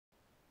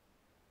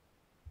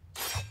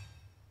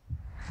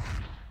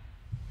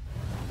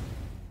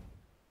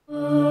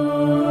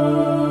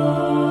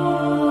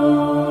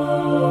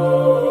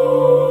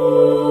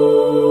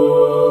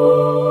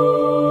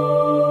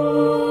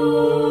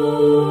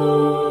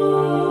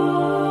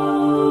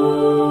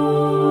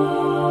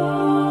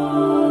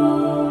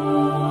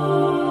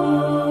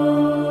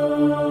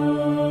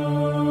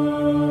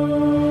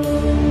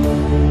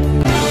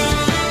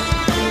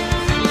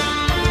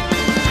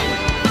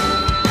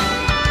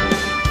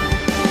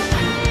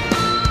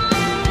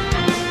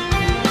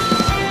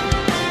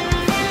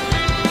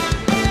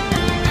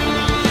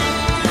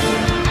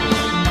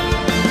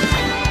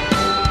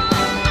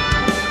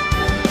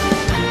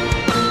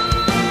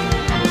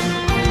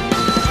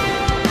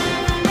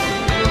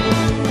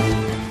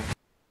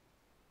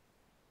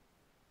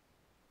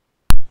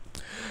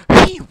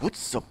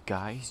What's up,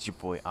 guys? Your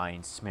boy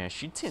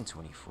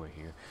IRONSMASHR1024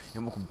 here,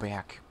 and welcome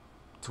back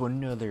to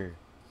another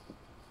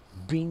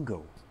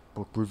bingo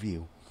book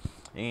review.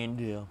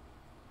 And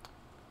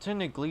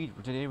technically,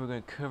 today we're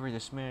going to cover the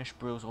Smash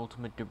Bros.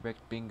 Ultimate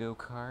Direct Bingo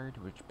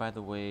card, which, by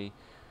the way,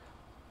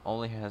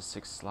 only has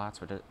 6 slots,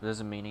 but it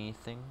doesn't mean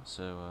anything.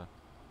 So,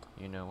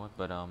 you know what?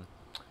 But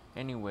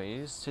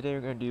anyways, today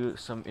we're going to do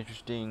some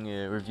interesting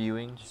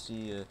reviewing to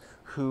see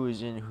who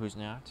is in, who's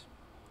not.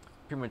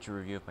 Pretty much a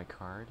review of my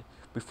card.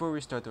 Before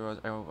we start,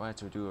 I wanted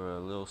to do a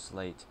little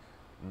slight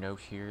note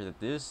here that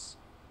this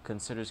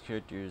considers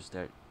characters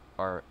that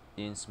are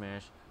in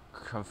Smash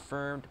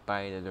confirmed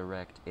by the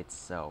Direct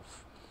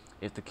itself.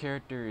 If the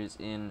character is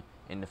in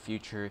the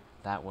future,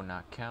 that will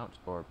not count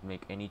or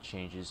make any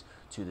changes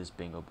to this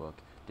bingo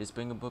book. This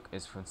bingo book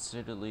is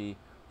considerably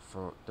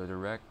for the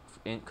Direct,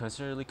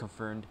 considerably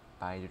confirmed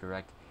by the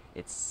Direct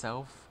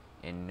itself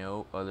and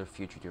no other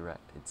future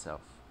Direct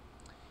itself.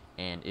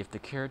 And if the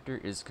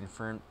character is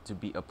confirmed to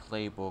be a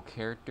playable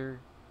character,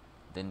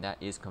 then that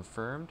is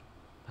confirmed.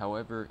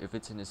 However, if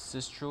it's an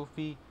assist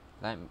trophy,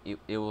 that it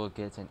will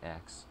get an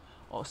X.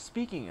 Oh,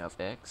 speaking of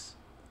X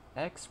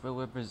will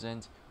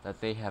represent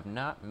that they have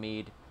not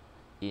made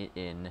it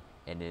in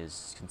and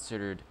is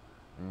considered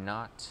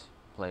not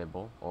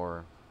playable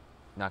or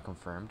not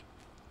confirmed.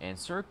 And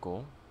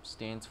circle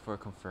stands for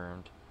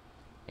confirmed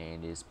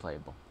and is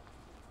playable.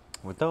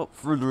 Without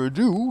further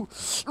ado,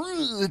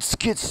 let's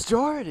get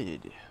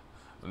started.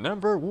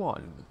 Number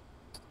 1,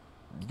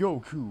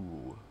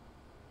 Goku,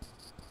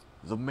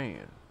 the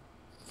man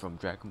from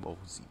Dragon Ball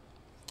Z.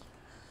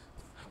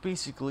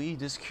 Basically,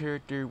 this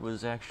character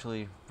was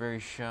actually very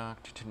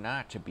shocked to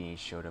not be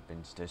showed up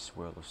in this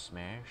world of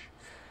Smash.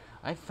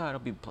 I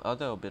thought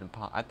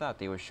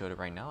they would show it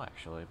right now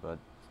actually, but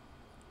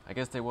I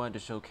guess they wanted to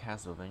show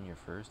Castlevania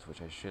first,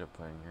 which I should have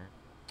put in here.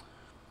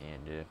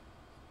 And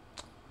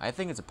I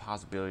think it's a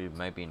possibility it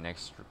might be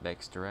next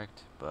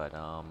direct, but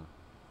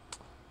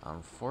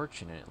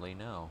unfortunately,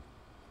 no.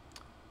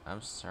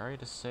 I'm sorry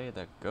to say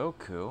that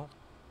Goku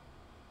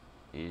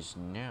is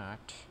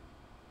not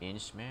in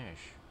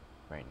Smash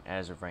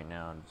as of right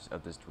now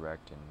of this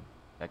direct, and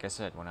like I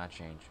said, will not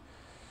change.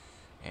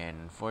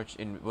 And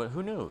but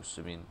who knows?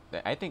 I mean,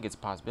 I think it's a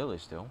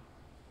possibility still,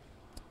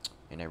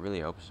 and I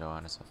really hope so,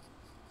 honestly,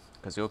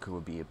 because Goku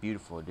would be a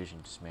beautiful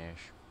addition to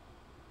Smash.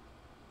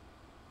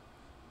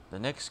 The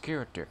next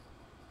character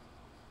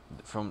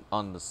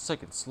on the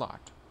second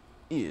slot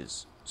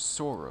is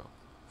Sora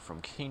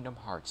from Kingdom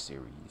Hearts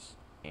series,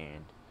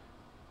 and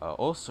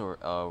also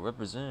a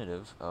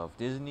representative of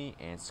Disney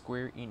and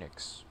Square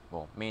Enix.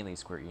 Well, mainly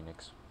Square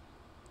Enix.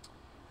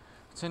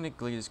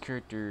 Technically, this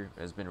character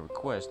has been a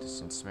request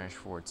since Smash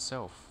 4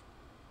 itself,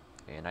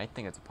 and I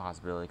think it's a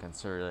possibility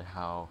considering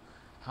how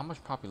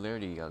much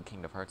popularity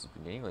Kingdom Hearts has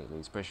been getting lately,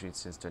 especially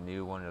since the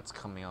new one that's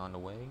coming on the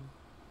way.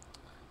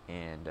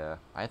 And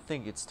I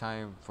think it's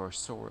time for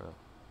Sora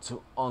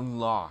to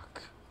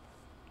unlock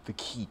the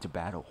key to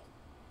battle.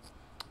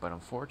 But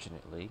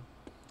unfortunately,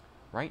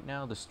 right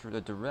now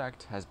the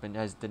Direct has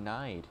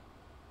denied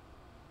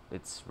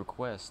its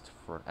request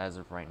for as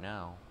of right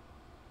now.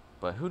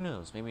 But who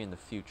knows? Maybe in the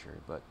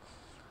future. But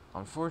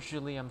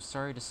unfortunately, I'm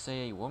sorry to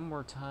say one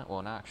more time.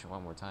 Well, not actually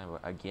one more time,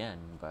 but again.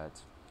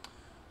 But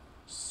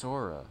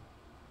Sora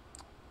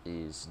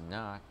is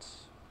not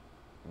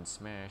in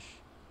Smash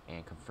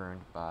and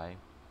confirmed by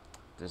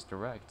this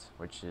Direct,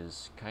 which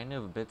is kind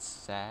of a bit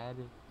sad,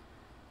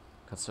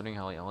 considering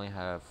how we only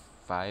have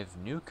 5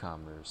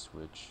 newcomers,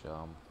 which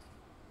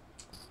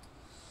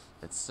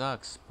it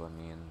sucks, but I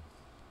mean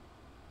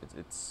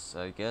it's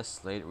I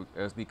guess later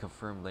it'll be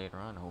confirmed later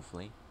on,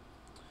 hopefully.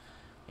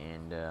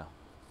 And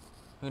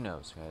who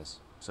knows, guys,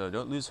 so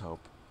don't lose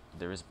hope.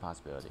 There is a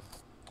possibility.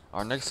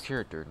 Our next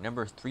character,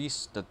 number 3,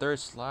 the third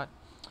slot,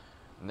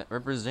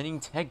 representing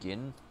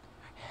Tekken,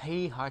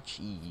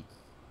 Heihachi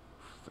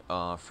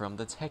from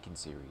the Tekken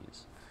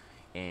series.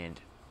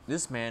 And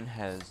this man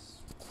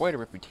has quite a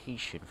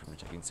reputation from the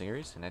Tekken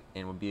series,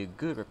 and would be a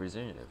good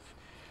representative.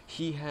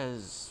 He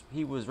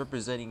was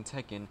representing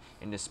Tekken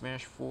in the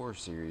Smash 4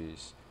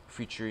 series,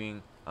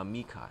 featuring a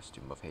Mii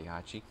costume of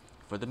Heihachi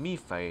for the Mii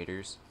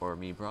fighters, or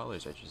Mii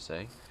brawlers I should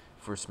say,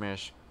 for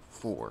Smash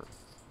 4.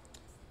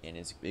 And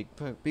it's a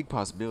big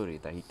possibility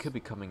that he could be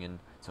coming in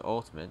to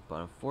Ultimate,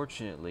 but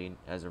unfortunately,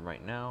 as of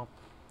right now,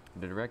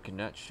 the Direct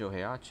cannot show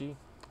Heihachi,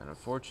 and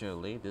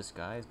unfortunately, this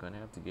guy is going to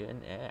have to get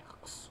an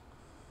X.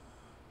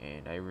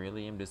 And I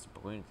really am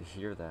disappointed to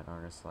hear that,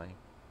 honestly.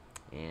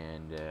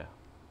 And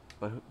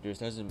but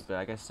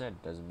like I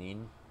said, doesn't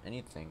mean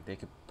anything. They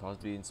could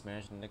possibly be in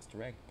Smash in the next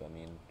Direct, but I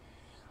mean,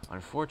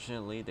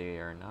 unfortunately, they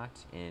are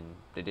not in.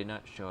 They did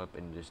not show up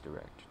in this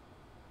Direct.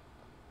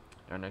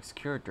 Our next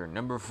character,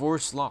 number 4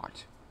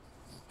 slot,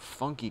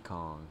 Funky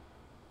Kong.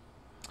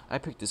 I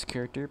picked this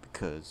character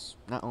because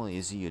not only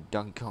is he a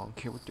Donkey Kong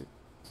character,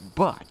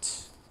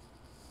 but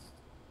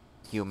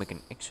he'll make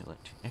an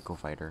excellent Echo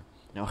Fighter.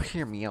 Now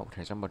hear me out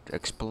as I'm about to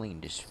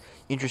explain this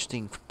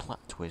interesting plot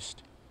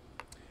twist.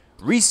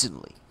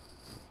 Recently,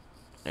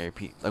 I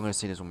repeat, I'm going to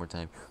say this one more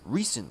time.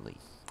 Recently,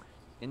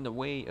 in the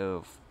way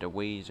of the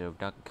ways of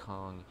Donkey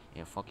Kong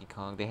and Funky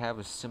Kong, they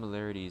have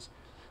similarities,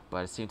 but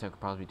at the same time could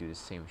probably do the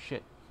same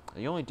shit.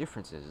 The only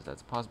difference is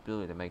that's a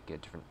possibility to make a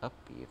different up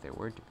B if they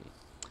were to be.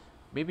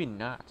 Maybe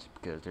not,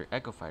 because their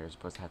Echo Fighters are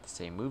supposed to have the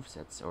same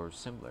movesets or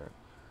similar,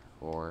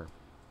 or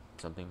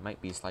something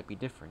might be slightly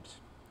different.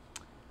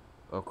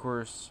 Of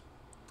course,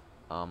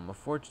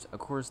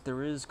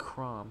 there is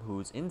Chrom,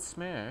 who's in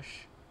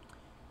Smash,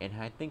 and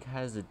I think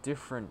has a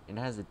different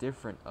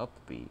up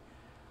B.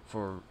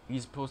 For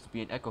he's supposed to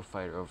be an Echo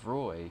Fighter of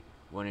Roy,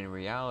 when in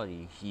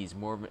reality he's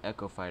more of an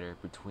Echo Fighter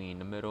between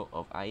the middle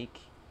of Ike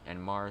and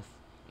Marth,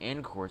 and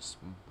of course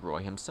Roy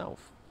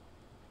himself.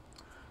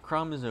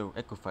 Chrom is an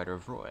Echo Fighter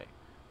of Roy,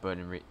 but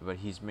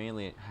he's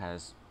mainly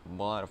has a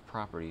lot of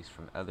properties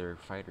from other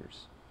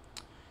fighters,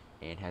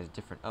 and has a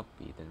different up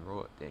B than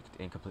Roy,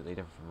 and completely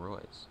different from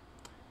Roy's.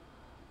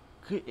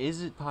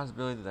 Is it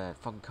possibility that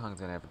Funky Kong's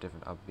gonna have a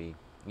different up B?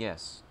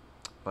 Yes,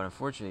 but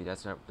unfortunately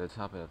that's not the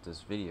topic of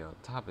this video.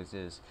 The topic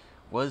is,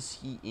 was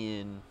he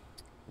in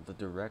the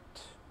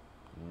direct?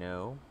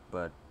 No,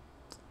 but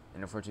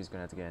and unfortunately he's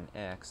gonna have to get an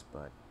X,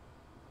 but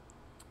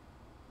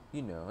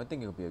you know, I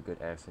think it would be a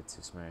good exit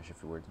to Smash if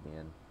he were to be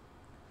in.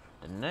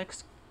 The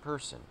next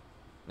person,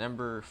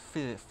 number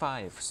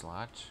 5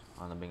 slot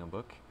on the bingo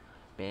book,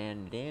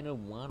 Bandana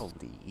Waddle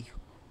Dee,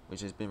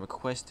 which has been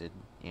requested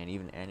and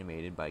even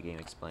animated by Game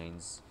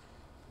Explain's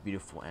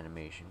beautiful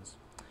animations.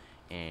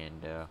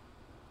 And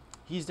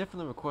he's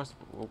definitely a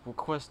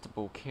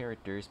requestable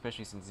character,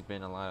 especially since he's been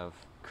in a lot of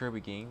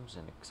Kirby games,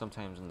 and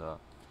sometimes in the,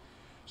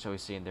 shall we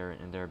say, in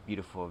their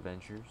beautiful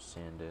adventures,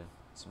 and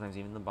sometimes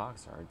even the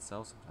box art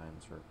itself.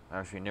 Sometimes, or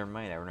actually, never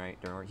mind.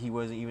 He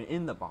wasn't even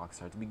in the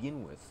box art to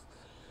begin with,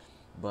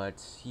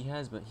 but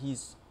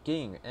he's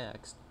getting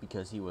X'd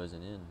because he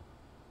wasn't in.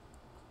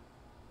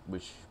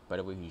 Which, by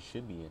the way, he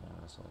should be in,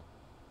 honestly.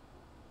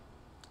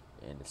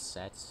 And it's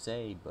sad to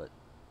say, but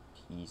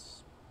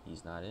he's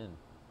not in,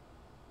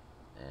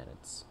 and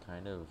it's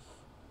kind of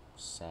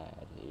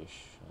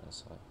sad-ish,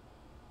 honestly.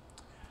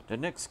 The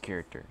next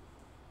character,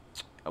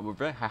 a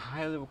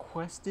highly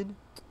requested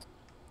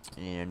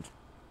and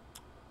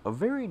a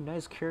very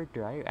nice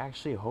character I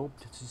actually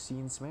hoped to see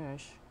in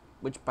Smash,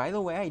 which, by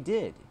the way, I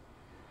did.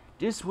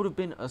 This would have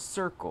been a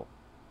circle.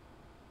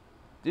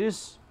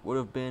 This would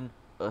have been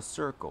a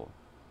circle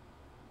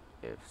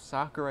if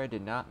Sakurai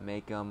did not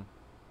make him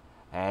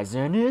as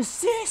an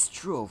assist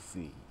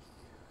trophy.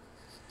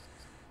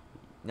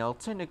 Now,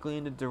 technically,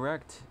 in the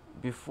direct,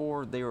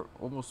 before they were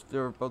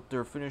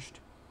finished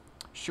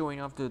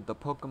showing off the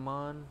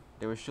Pokemon,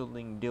 they were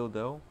shielding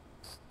Dildo,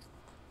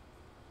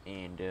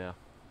 and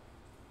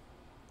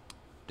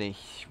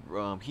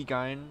he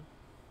got in.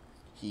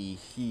 He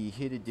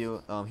hit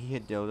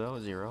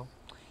Dildo 0.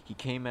 He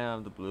came out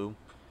of the blue,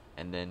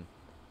 and then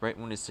right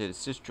when it said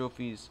assist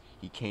trophies,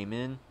 he came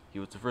in. He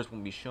was the first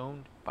one to be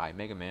shown by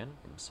Mega Man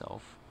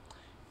himself,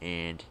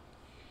 and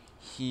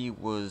he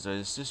was an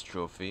assist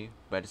trophy,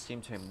 but at the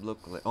same time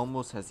looked like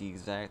almost has the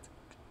exact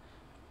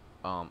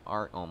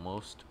art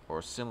almost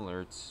or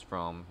similar. It's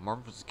from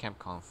Marvel vs.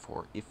 Capcom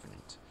 4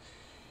 Infinite,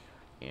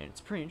 and it's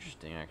pretty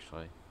interesting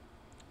actually.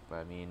 But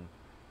I mean,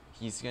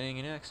 he's getting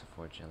an X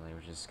unfortunately,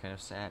 which is kind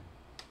of sad.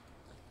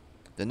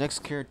 The next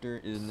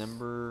character is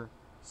number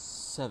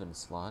 7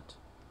 slot,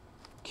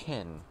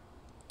 Ken.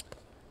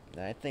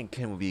 Now, I think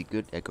Ken will be a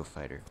good Echo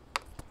Fighter,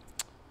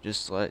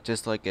 just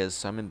like as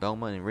Simon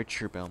Belmont and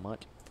Richard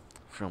Belmont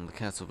from the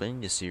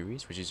Castlevania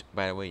series, which is,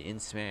 by the way, in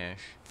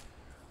Smash,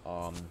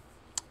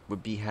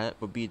 would be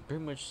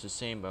pretty much the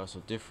same but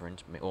also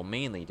different, well,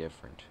 mainly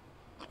different.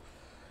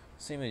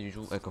 Same as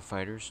usual Echo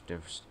Fighters.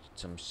 There's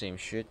some same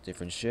shit,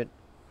 different shit,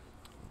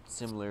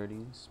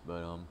 similarities,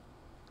 but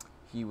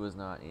he was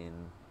not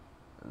in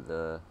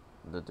the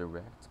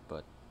direct,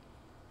 but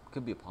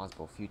could be a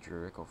possible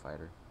future Echo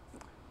Fighter.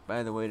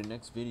 By the way, the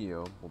next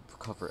video will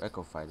cover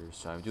Echo Fighters,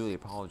 so I do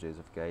apologize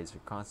if you guys are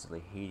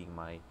constantly hating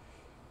my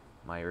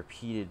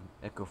repeated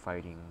Echo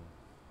Fighting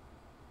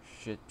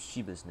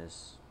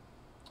sheebishness.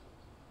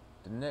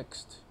 The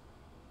next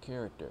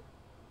character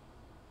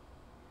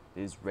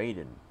is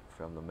Raiden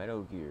from the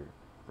Metal Gear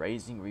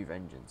Rising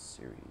Revengeance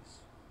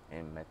series,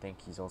 and I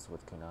think he's also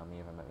with Konami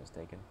if I'm not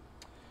mistaken.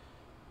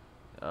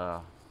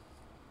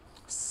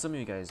 Some of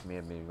you guys may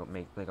have made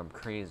me think I'm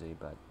crazy,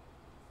 but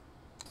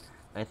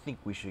I think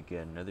we should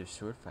get another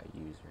sword fight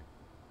user.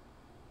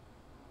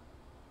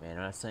 Man,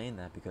 I'm not saying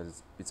that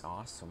because it's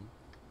awesome.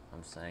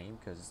 I'm saying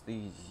because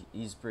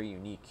he's very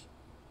unique.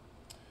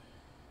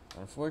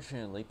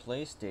 Unfortunately,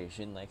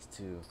 PlayStation likes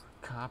to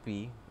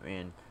copy,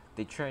 and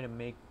they try to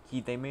make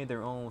they made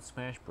their own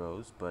Smash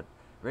Bros, but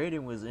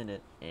Raiden was in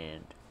it,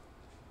 and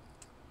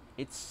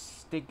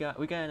we got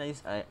a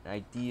nice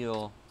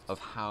ideal of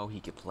how he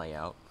could play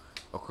out.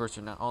 Of course,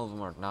 all of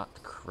them are not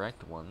the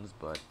correct ones,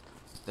 but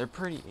they're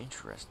pretty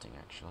interesting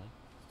actually,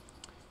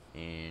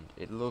 and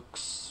it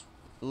looks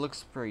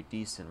pretty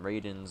decent.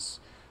 Raiden's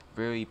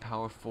very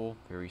powerful,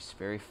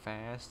 very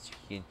fast.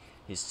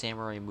 His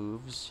samurai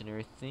moves and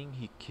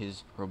everything.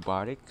 His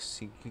robotics.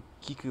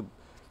 He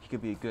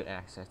could be a good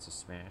access to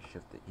Smash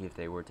if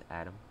they were to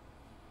add him.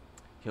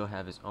 he'll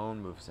have his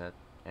own moveset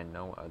and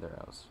no other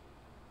else.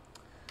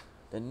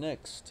 The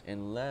next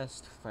and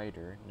last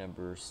fighter,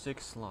 number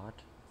 6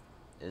 slot,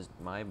 is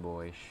my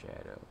boy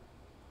Shadow.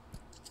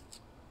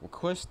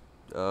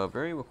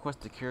 Very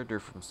requested character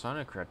from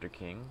Sonic Raptor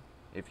King.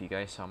 If you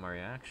guys saw my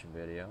reaction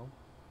video,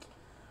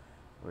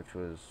 which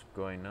was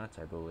going nuts,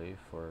 I believe.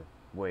 For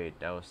wait,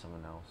 that was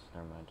someone else.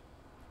 Never mind.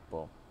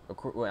 Well,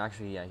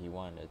 actually, yeah, he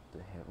wanted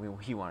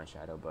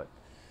Shadow, but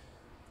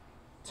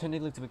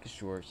technically, to make it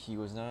short, he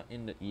was not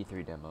in the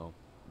E3 demo,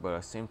 but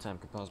at the same time,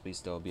 could possibly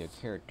still be a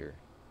character.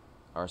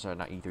 Or sorry,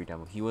 not E3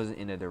 demo. He wasn't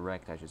in the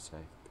Direct, I should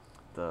say,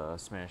 the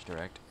Smash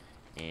Direct,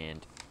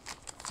 and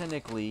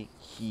technically,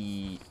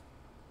 he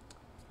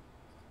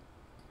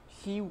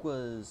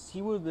would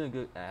have been a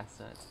good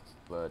asset,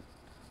 but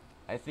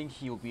I think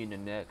he will be in the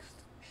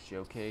next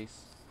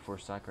showcase for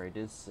Sakurai.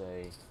 Did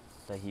say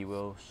that he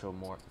will show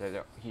more,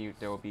 that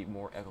there will be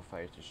more Echo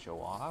Fighters to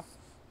show off,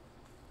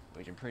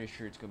 which I'm pretty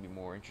sure it's going to be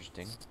more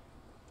interesting.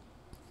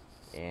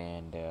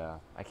 And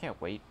I can't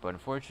wait, but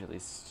unfortunately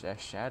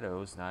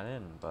Shadow's not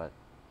in. But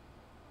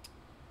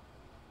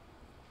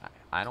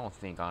I don't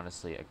think,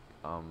 honestly,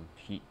 I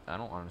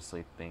don't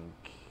honestly think,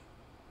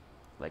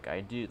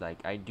 I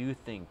do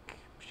think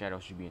Shadow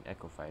should be an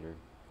Echo Fighter,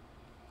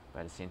 but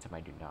at the same time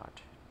I do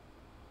not.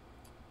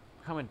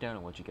 Comment down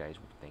on what you guys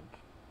would think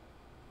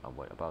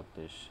about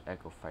this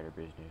Echo Fighter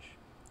business.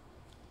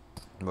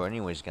 But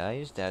anyways,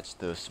 guys, that's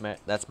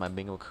my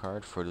bingo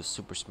card for the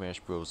Super Smash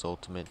Bros.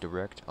 Ultimate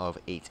Direct of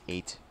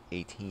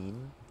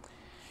 8/8/18,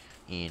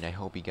 and I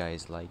hope you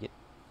guys like it.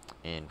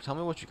 And tell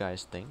me what you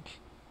guys think.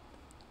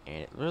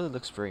 And it really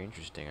looks very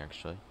interesting,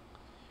 actually,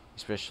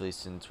 especially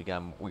since we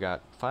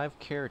got 5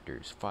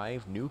 characters,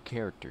 5 new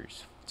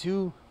characters,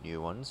 2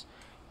 new ones,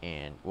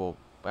 and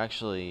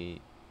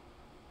actually,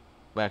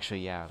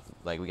 yeah,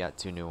 we got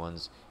 2 new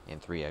ones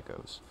and 3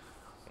 Echoes.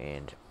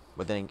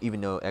 But then,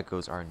 even though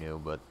Echoes are new,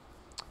 but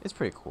it's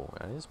pretty cool,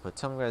 guys. But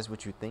tell me, guys,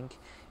 what you think,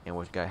 and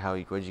what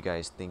you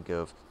guys think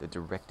of the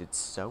Direct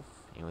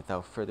itself. And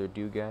without further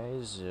ado,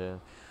 guys,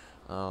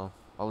 I'll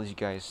let you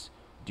guys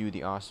do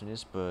the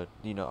awesomeness, but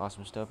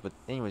awesome stuff. But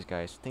anyways,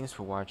 guys, thanks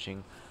for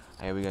watching.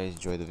 I hope you guys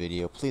enjoyed the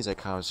video. Please like,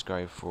 comment,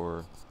 subscribe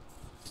for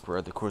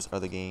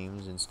other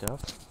games and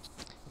stuff.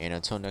 And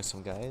until next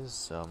time,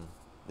 guys,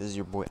 this is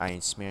your boy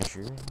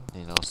IronSmasher,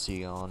 and I'll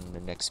see you on the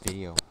next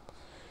video.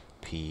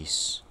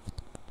 Peace.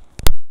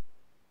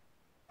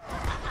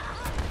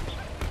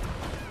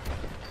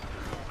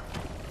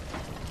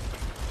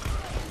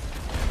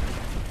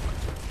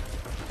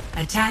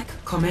 Attack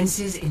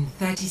commences in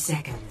 30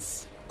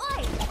 seconds.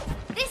 Oi!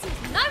 This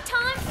is no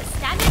time for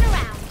standing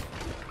around.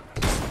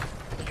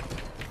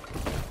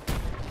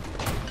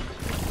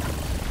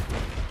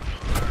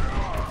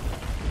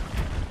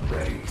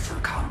 Ready for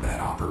combat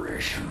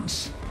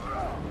operations.